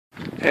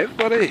Hey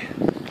everybody,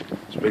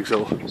 it's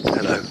Bigsel.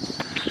 Hello.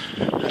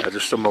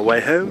 Just on my way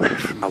home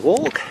from my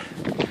walk.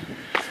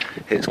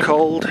 It's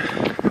cold,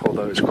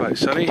 although it's quite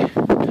sunny.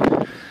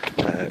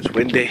 It's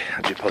windy,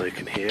 as you probably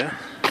can hear.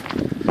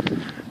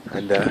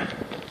 And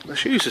my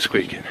shoes are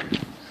squeaking.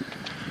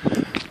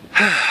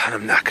 And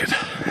I'm knackered.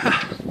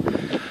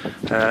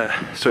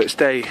 So it's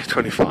day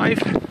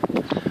 25.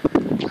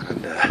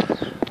 And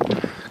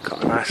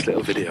got a nice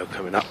little video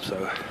coming up,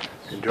 so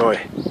enjoy.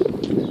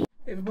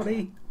 Hey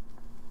everybody.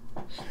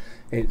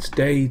 It's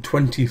day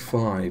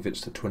 25,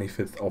 it's the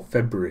 25th of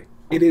February.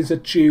 It is a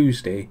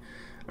Tuesday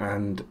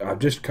and I've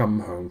just come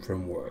home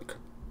from work.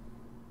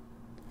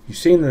 You've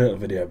seen the little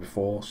video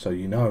before, so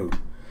you know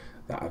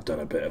that I've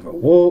done a bit of a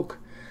walk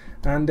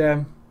and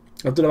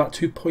I've done about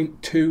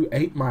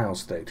 2.28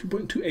 miles today.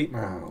 2.28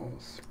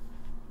 miles.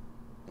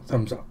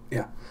 Thumbs up,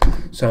 yeah.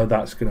 So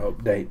that's going to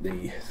update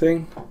the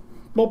thing.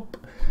 Boop.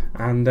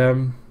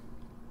 And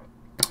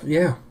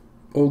yeah,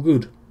 all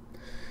good.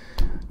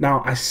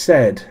 Now I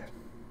said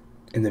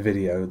in the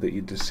video that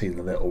you'd just seen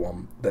the little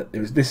one that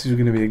this is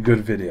going to be a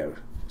good video,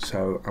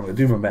 so I'm going to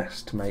do my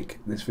best to make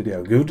this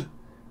video good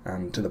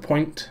and to the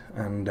point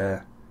and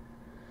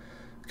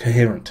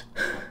coherent,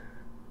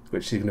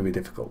 which is going to be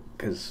difficult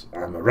because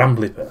I'm a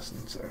rambly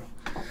person, so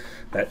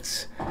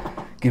let's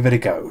give it a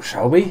go,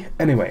 shall we?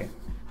 Anyway,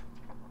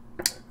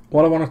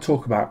 what I want to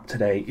talk about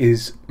today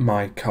is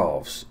my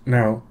calves.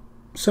 Now,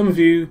 some of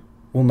you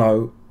will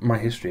know my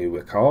history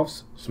with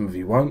calves, some of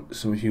you won't,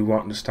 some of you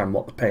won't understand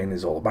what the pain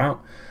is all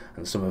about,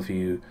 and some of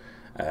you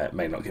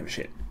may not give a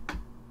shit.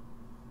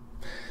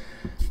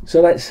 So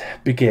let's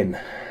begin.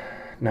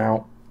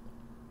 Now,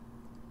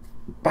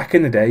 back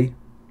in the day,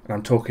 and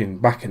I'm talking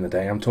back in the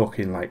day, I'm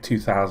talking like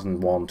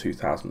 2001,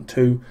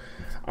 2002,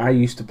 I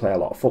used to play a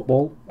lot of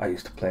football, I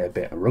used to play a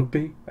bit of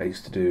rugby, I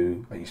used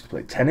to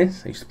play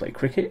tennis, I used to play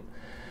cricket,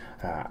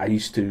 I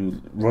used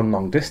to run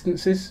long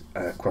distances,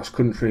 cross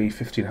country,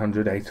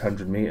 1500,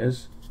 800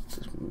 metres.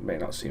 This may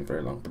not seem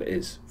very long, but it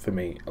is, for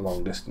me, a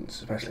long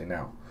distance, especially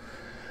now.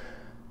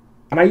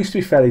 And I used to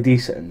be fairly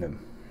decent in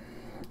them.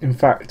 In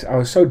fact, I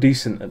was so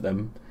decent at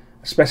them,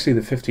 especially the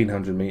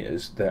 1500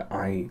 metres, that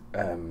I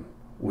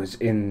was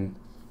in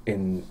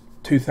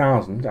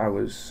 2000, I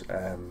was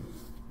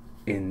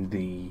in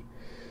the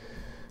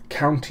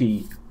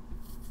county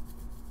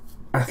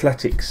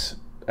athletics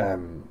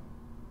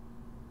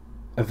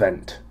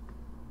event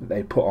that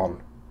they put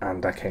on,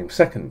 and I came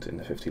second in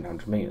the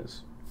 1500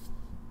 metres.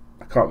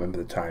 I can't remember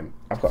the time.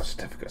 I've got a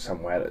certificate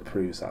somewhere that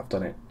proves that I've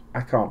done it.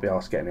 I can't be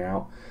asked getting it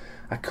out.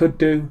 I could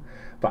do,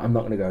 but I'm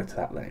not going to go to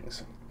that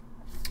length.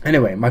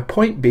 Anyway, my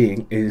point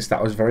being is that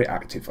I was very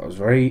active. I was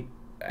very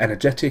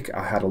energetic.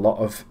 I had a lot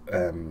of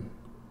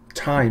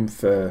time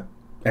for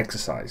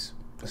exercise.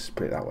 Let's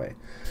put it that way.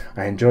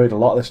 I enjoyed a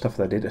lot of the stuff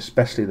that I did,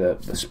 especially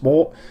the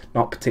sport,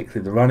 not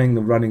particularly the running.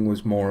 The running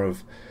was more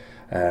of,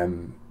 I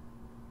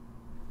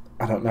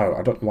don't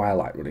know why I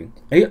like running.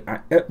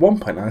 At one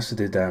point I also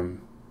did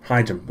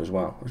high jump as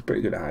well. I was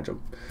pretty good at high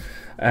jump.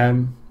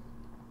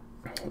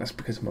 That's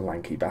because I'm a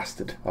lanky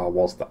bastard. I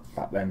was that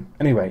back then.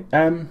 Anyway,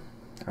 I'm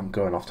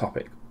going off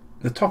topic.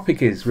 The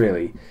topic is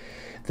really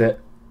that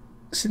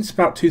since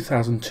about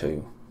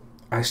 2002,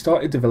 I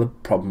started to develop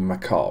a problem with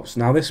my calves.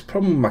 Now, this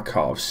problem with my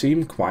calves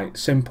seemed quite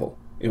simple.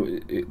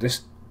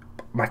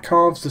 My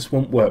calves just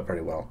won't work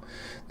very well.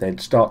 They'd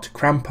start to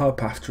cramp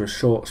up after a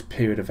short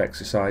period of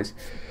exercise.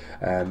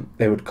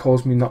 They would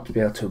cause me not to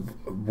be able to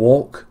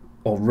walk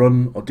or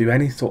run or do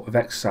any sort of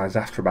exercise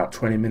after about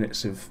 20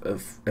 minutes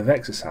of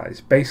exercise.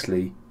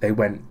 Basically, they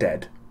went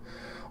dead,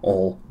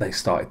 or they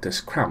started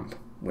to cramp,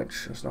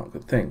 which was not a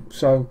good thing.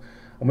 So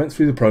I went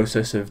through the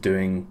process of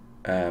doing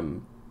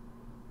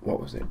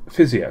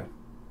physio,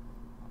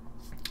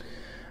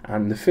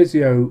 and the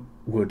physio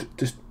would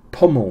just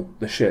pummel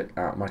the shit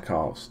out of my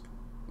calves,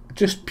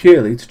 just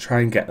purely to try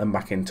and get them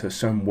back into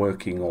some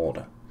working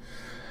order.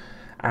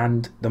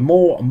 And the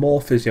more and more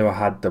physio I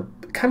had, the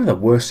kind of the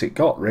worse it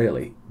got,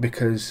 really,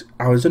 because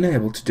I was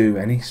unable to do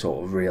any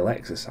sort of real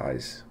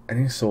exercise,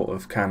 any sort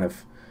of kind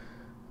of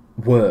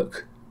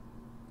work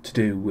to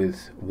do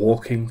with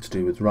walking, to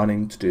do with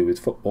running, to do with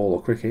football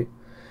or cricket.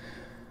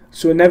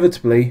 So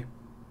inevitably,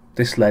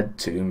 this led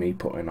to me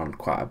putting on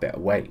quite a bit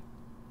of weight.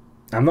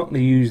 I'm not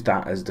going to use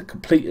that as the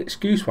complete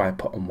excuse why I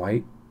put on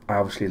weight. I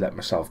obviously let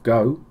myself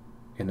go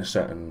in a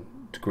certain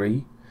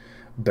degree,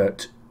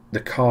 but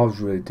the calves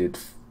really did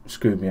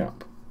screw me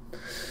up.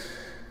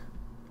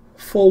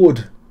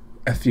 Forward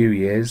a few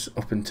years,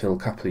 up until a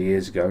couple of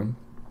years ago,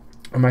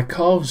 and my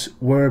calves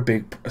were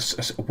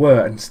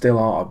and still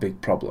are a big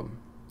problem.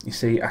 You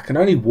see, I can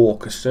only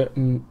walk a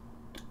certain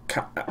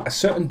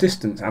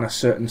distance and a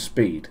certain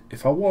speed.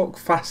 If I walk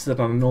faster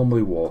than I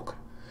normally walk,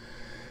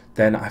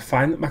 then I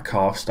find that my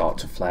calves start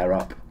to flare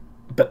up.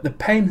 But the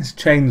pain has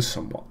changed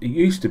somewhat. It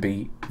used to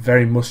be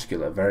very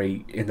muscular,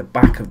 very in the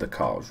back of the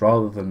calves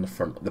rather than the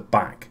front, the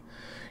back.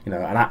 You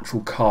know, an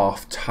actual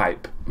calf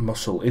type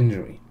muscle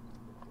injury.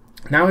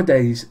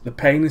 Nowadays, the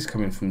pain is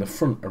coming from the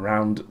front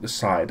around the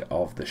side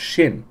of the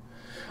shin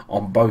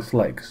on both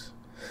legs.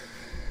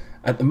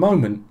 At the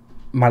moment,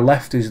 my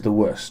left is the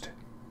worst.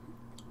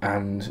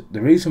 And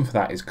the reason for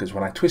that is because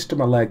when I twisted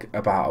my leg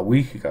about a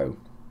week ago,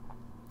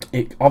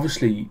 it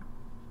obviously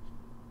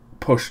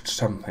pushed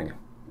something,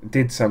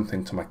 did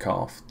something to my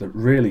calf that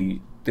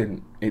really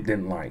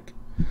didn't like.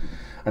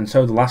 And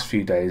so the last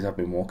few days I've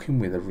been walking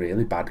with a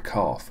really bad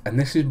calf, and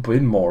this has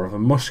been more of a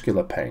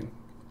muscular pain.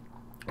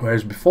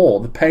 Whereas before,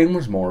 the pain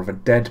was more of a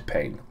dead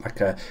pain,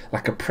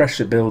 like a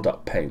pressure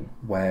build-up pain,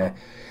 where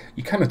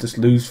you kind of just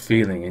lose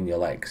feeling in your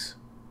legs.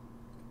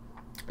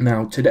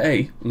 Now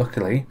today,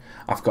 luckily,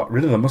 I've got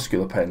rid of the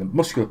muscular pain. The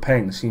muscular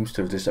pain seems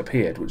to have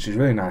disappeared, which is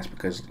really nice,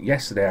 because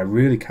yesterday I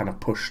really kind of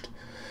pushed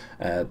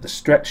the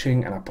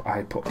stretching, and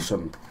I put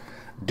some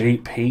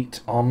deep heat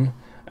on.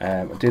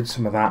 I did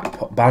some of that, I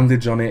put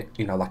bandage on it,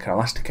 you know, like an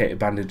elasticated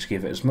bandage,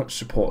 give it as much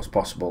support as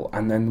possible.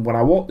 And then when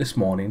I walked this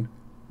morning,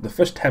 the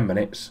first 10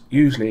 minutes,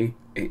 usually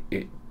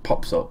it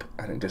pops up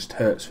and it just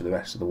hurts for the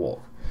rest of the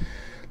walk.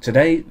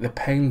 Today, the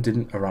pain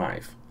didn't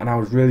arrive, and I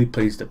was really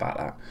pleased about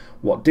that.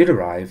 What did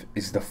arrive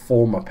is the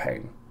former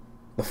pain,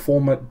 the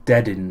former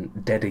dead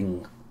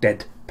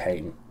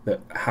pain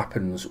that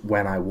happens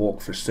when I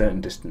walk for a certain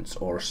distance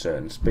or a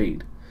certain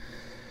speed,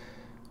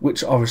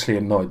 which obviously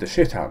annoyed the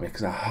shit out of me,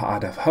 because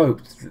I'd have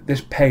hoped that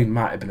this pain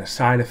might have been a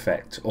side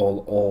effect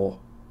or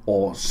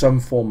some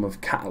form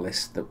of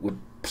catalyst that would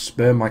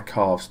spur my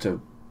calves to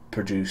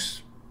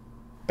produce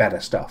better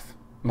stuff,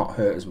 not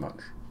hurt as much.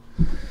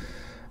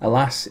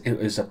 Alas, it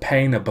was a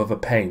pain above a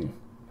pain,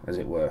 as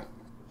it were.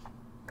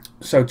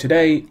 So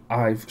today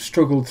I've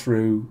struggled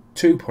through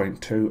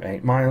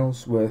 2.28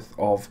 miles worth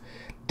of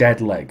dead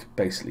leg,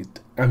 basically,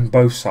 on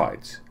both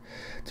sides.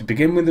 To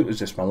begin with, it was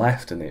just my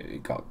left, and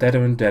it got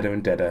deader and deader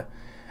and deader.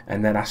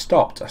 And then I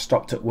stopped. I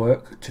stopped at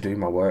work to do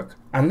my work,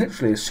 and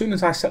literally as soon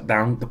as I sat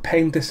down, the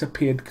pain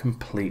disappeared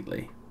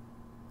completely.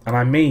 And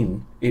I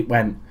mean, it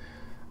went,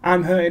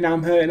 I'm hurting,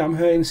 I'm hurting, I'm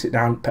hurting, sit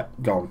down,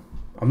 gone.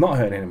 I'm not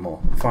hurting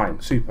anymore.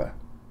 Fine, super.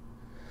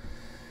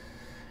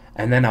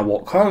 And then I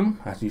walk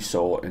home, as you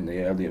saw in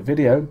the earlier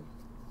video,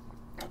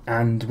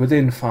 and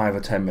within 5 or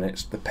 10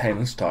 minutes the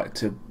pain started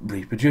to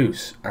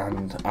reproduce.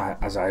 And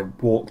as I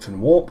walked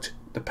and walked,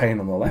 the pain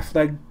on the left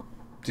leg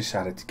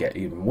decided to get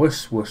even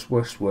worse.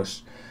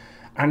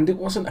 And it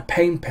wasn't a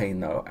pain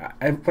though.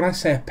 When I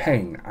say a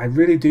pain, I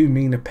really do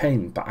mean a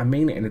pain, but I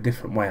mean it in a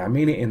different way. I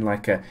mean it in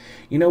like a,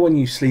 you know when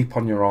you sleep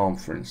on your arm,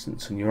 for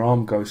instance, and your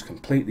arm goes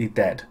completely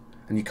dead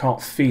and you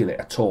can't feel it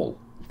at all.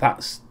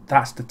 That's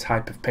the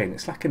type of pain.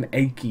 It's like an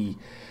achy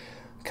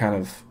kind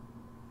of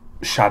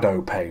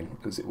shadow pain,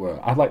 as it were.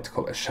 I'd like to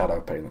call it a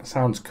shadow pain. That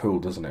sounds cool,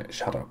 doesn't it?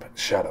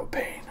 Shadow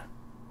pain.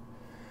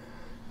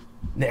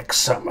 Next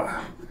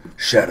summer,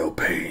 shadow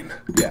pain.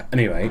 Yeah,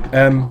 anyway,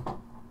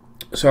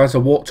 so as I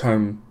walked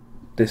home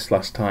this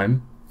last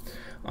time,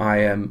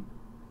 my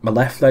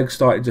left leg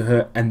started to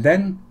hurt, and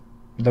then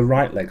the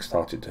right leg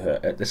started to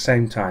hurt at the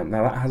same time.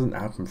 Now that hasn't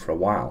happened for a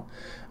while,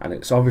 and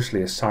it's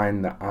obviously a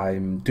sign that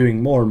I'm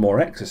doing more and more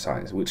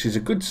exercise, which is a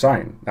good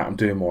sign that I'm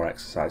doing more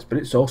exercise, but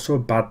it's also a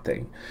bad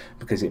thing,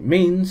 because it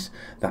means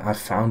that I've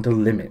found a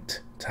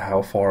limit to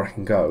how far I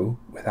can go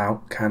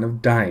without kind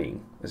of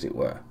dying, as it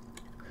were.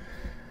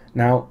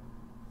 Now,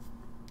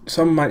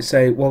 some might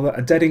say, well,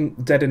 a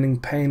deadening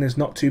pain is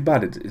not too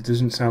bad. It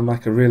doesn't sound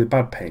like a really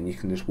bad pain. You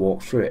can just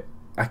walk through it.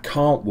 I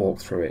can't walk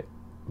through it,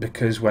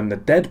 because when the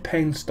dead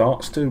pain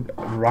starts to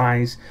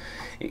rise,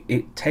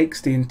 it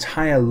takes the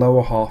entire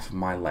lower half of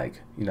my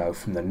leg, you know,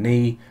 from the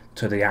knee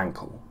to the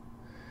ankle.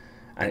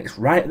 And it's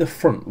right at the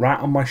front, right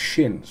on my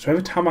shin. So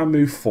every time I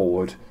move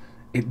forward,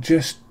 it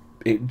just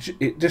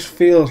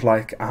feels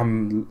like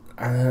I'm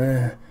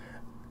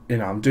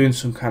doing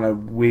some kind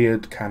of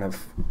weird kind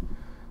of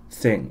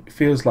thing. It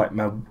feels like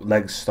my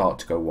legs start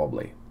to go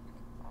wobbly.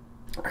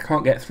 I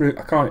can't get through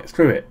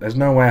it. There's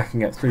no way I can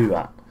get through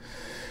that.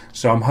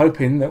 So I'm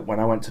hoping that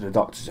when I went to the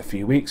doctors a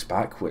few weeks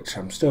back, which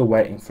I'm still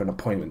waiting for an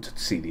appointment to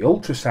see the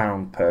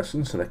ultrasound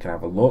person so they can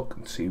have a look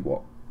and see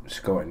what's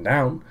going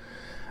down,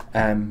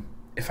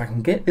 if I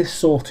can get this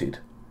sorted,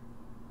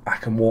 I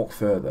can walk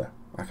further.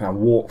 I can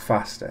walk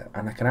faster,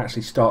 and I can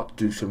actually start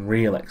to do some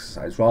real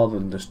exercise rather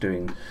than just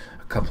doing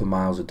a couple of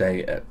miles a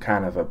day at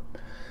kind of a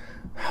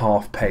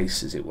half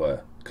pace, as it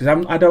were. Because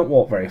I don't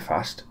walk very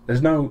fast.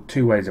 There's no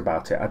two ways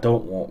about it. I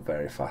don't walk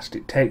very fast.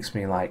 It takes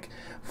me like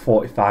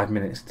 45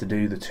 minutes to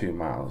do the 2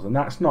 miles, and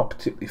that's not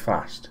particularly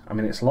fast. I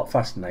mean, it's a lot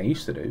faster than I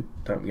used to do,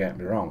 don't get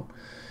me wrong.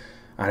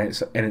 And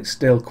it's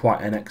still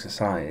quite an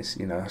exercise,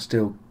 you know. I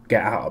still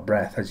get out of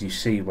breath, as you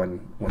see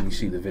when you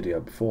see the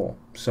video before.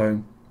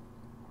 So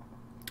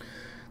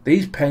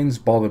these pains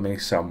bother me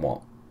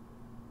somewhat,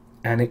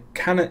 and it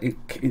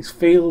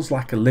feels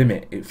like a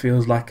limit. It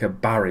feels like a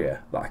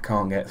barrier that I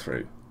can't get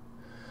through.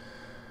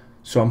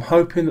 So I'm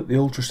hoping that the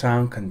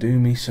ultrasound can do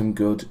me some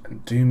good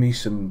and do me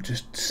some,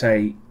 just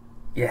say,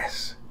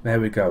 yes, there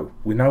we go.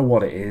 We know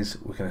what it is.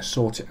 We're going to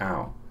sort it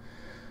out.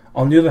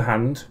 On the other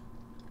hand,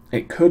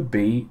 it could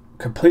be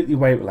completely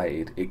weight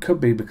related. It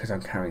could be because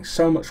I'm carrying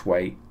so much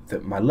weight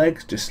that my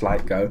legs just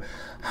like go,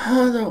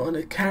 oh, I don't want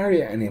to carry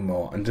it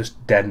anymore, and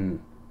just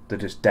deaden. They're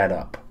just dead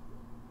up,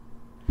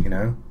 you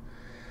know.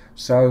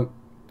 So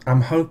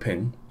I'm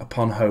hoping,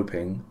 upon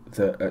hoping,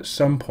 that at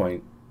some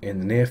point in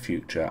the near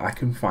future I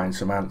can find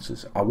some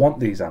answers. I want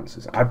these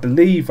answers. I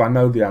believe I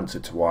know the answer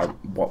to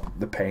what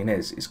the pain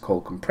is. It's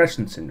called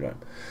compression syndrome.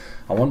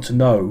 I want to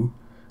know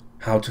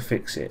how to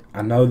fix it.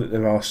 I know that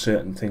there are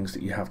certain things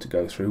that you have to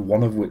go through,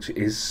 one of which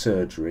is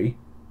surgery.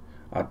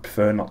 I'd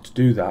prefer not to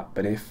do that,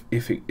 but if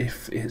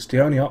it's the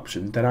only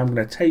option, then I'm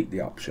going to take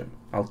the option.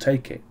 I'll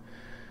take it,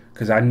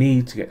 because I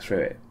need to get through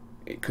it.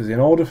 Because in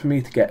order for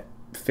me to get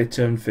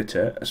fitter and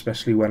fitter,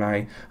 especially when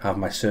I have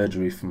my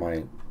surgery for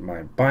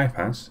my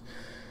bypass,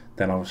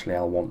 then obviously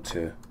I'll want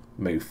to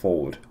move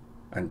forward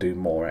and do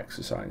more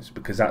exercise,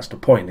 because that's the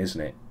point,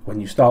 isn't it?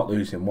 When you start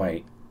losing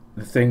weight,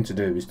 the thing to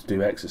do is to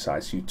do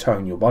exercise, so you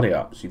tone your body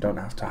up, so you don't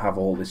have to have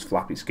all this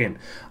flappy skin.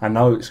 I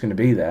know it's going to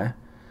be there.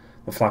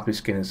 The flappy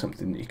skin is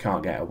something that you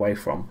can't get away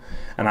from,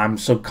 and I'm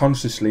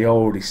subconsciously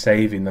already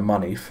saving the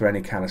money for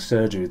any kind of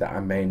surgery that I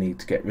may need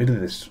to get rid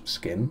of this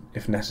skin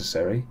if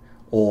necessary,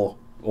 or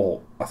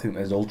I think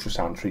there's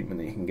ultrasound treatment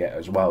that you can get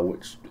as well,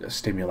 which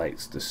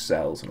stimulates the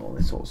cells and all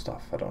this sort of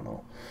stuff. I don't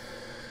know.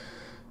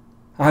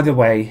 Either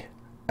way,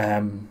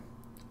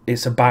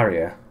 it's a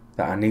barrier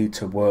that I need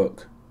to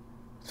work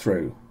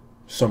through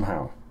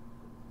somehow,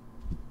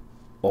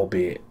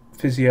 albeit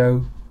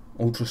physio,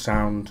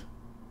 ultrasound,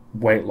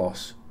 weight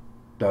loss.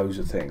 Those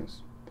are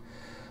things.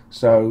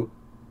 So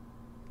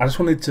I just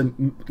wanted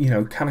to,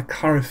 kind of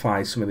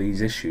clarify some of these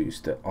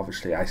issues that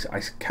obviously I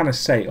kind of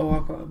say, oh,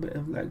 I've got a bit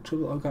of leg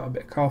trouble, I've got a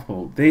bit of calf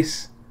trouble.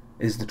 This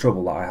is the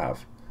trouble that I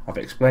have. I've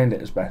explained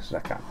it as best as I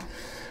can.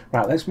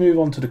 Right, let's move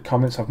on to the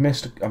comments. I've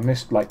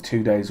missed like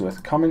 2 days worth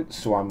of comments,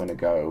 so I'm going to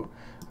go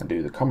and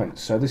do the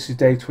comments. So this is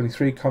day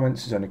 23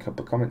 comments. There's only a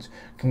couple of comments.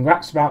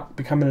 Congrats about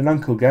becoming an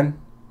uncle again,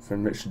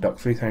 from Richard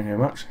Duck3. Thank you very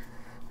much.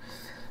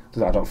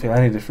 I don't feel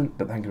any different,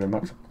 but thank you very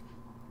much.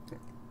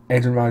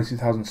 Agent Riley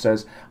 2000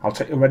 says, I'll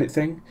check your Reddit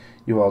thing.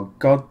 You are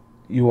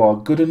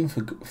good un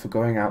for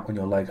going out when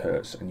your leg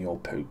hurts and you're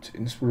pooped.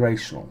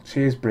 Inspirational.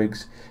 Cheers,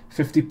 Briggs.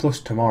 50 plus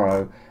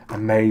tomorrow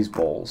and Maze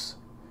balls.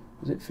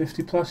 Was it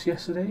 50 plus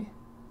yesterday?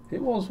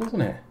 It was,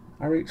 wasn't it?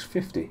 I reached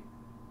 50.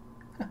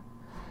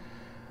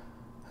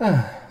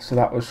 So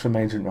that was from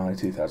Agent Riley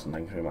 2000.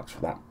 Thank you very much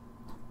for that.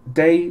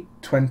 Day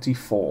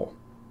 24.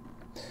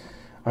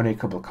 Only a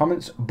couple of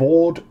comments.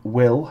 Bezord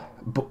Will.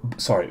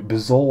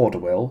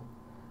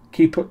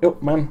 Keep it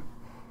up, man.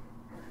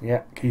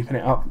 Yeah, keeping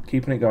it up,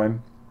 keeping it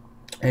going.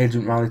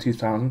 Agent Riley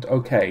 2000.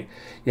 Okay.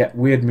 Yeah,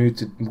 weird mood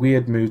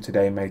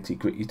today, matey.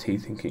 Grit your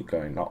teeth and keep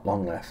going. Not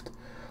long left.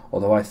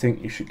 Although I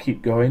think you should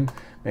keep going.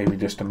 Maybe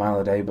just a mile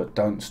a day, but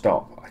don't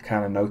stop. I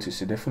kind of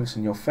noticed a difference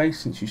in your face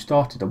since you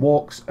started the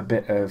walks. A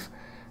bit of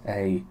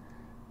a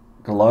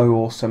glow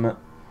or something.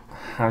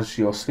 Has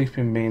your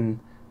sleeping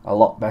been a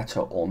lot better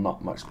or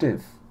not much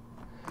div?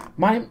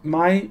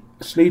 My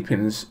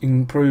sleeping's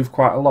improved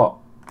quite a lot.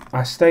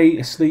 I stay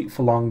asleep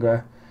for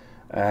longer.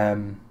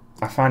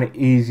 I find it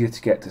easier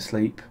to get to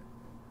sleep.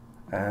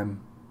 I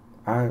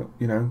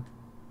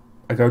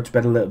go to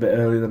bed a little bit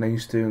earlier than I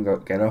used to,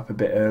 and get up a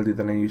bit earlier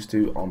than I used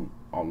to on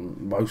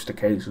most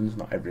occasions,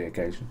 not every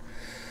occasion.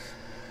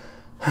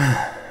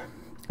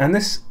 And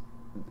this,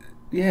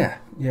 yeah,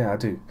 I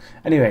do.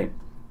 Anyway,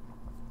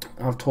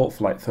 I've talked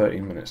for like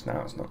 13 minutes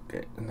now. It's not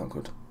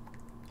good.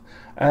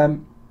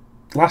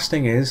 Last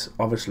thing is,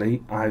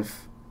 obviously,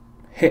 I've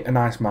hit a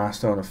nice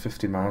milestone of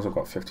 50 miles. I've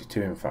got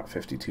 52, in fact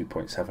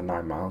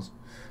 52.79 miles.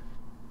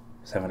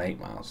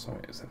 78 miles,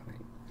 sorry,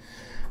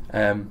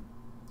 78.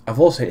 I've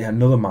also hit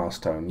another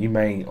milestone. You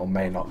may or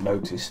may not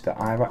notice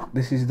that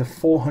this is the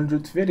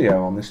 400th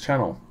video on this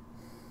channel.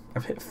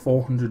 I've hit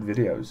 400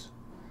 videos.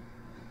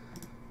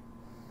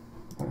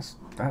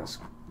 That's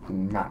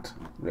mad,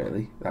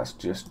 really. That's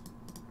just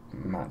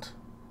mad.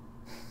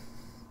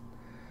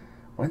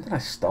 When did I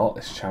start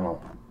this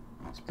channel?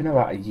 It's been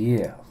about a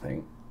year, I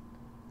think.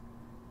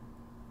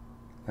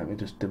 Let me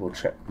just double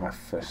check my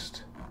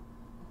first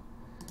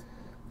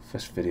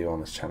video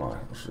on this channel.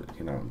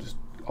 I'm just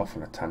off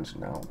on a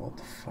tangent now. What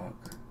the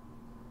fuck?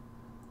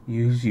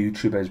 Use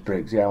YouTube as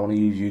Briggs. Yeah, I want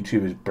to use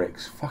YouTube as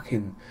Briggs.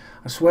 Fucking,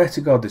 I swear to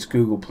God, this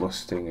Google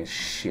Plus thing is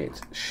shit.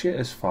 Shit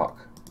as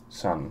fuck,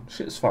 son.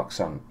 Shit as fuck,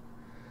 son.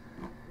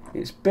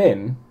 It's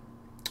been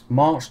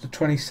March the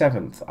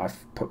 27th.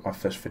 I've put my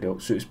first video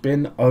up, so it's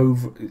been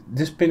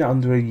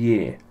under a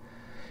year.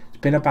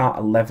 It's been about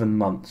 11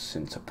 months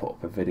since I put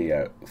up a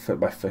video for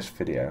my first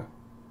video,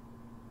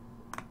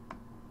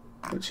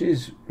 which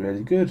is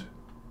really good.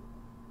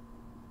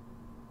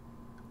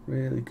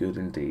 Really good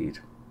indeed.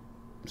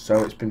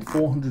 So it's been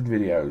 400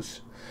 videos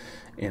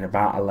in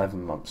about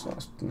 11 months.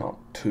 That's not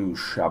too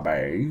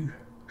shabby.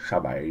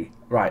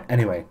 Right,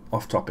 anyway,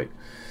 off topic.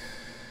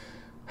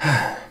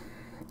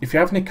 If you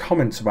have any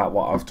comments about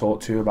what I've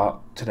talked to you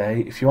about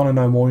today, if you want to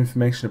know more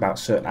information about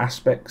certain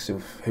aspects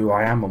of who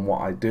I am and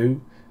what I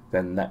do,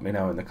 then let me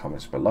know in the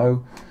comments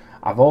below.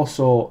 I've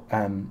also,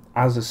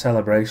 as a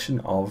celebration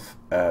of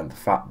the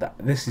fact that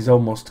this is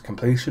almost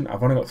completion,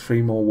 I've only got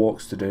 3 more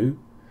walks to do.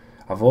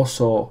 I've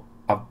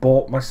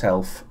bought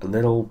myself a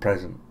little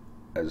present,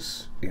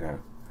 as you know,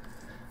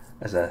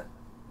 as a,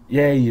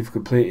 yeah, you've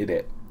completed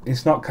it.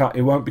 it's not.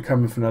 It won't be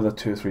coming for another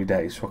 2 or 3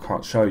 days, so I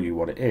can't show you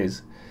what it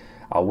is.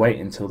 I'll wait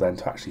until then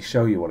to actually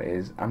show you what it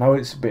is. I know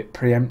it's a bit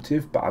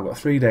preemptive, but I've got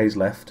 3 days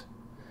left,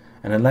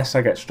 and unless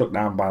I get struck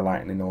down by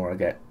lightning or I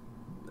get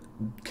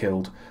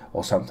killed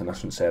or something, I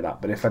shouldn't say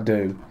that. But if I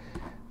do,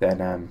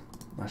 then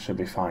I should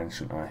be fine,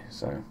 shouldn't I?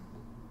 So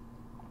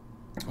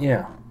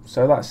yeah,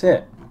 so that's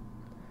it.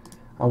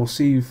 I will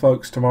see you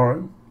folks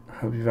tomorrow. I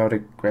hope you've had a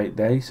great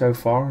day so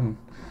far, and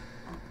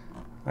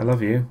I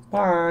love you.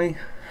 Bye.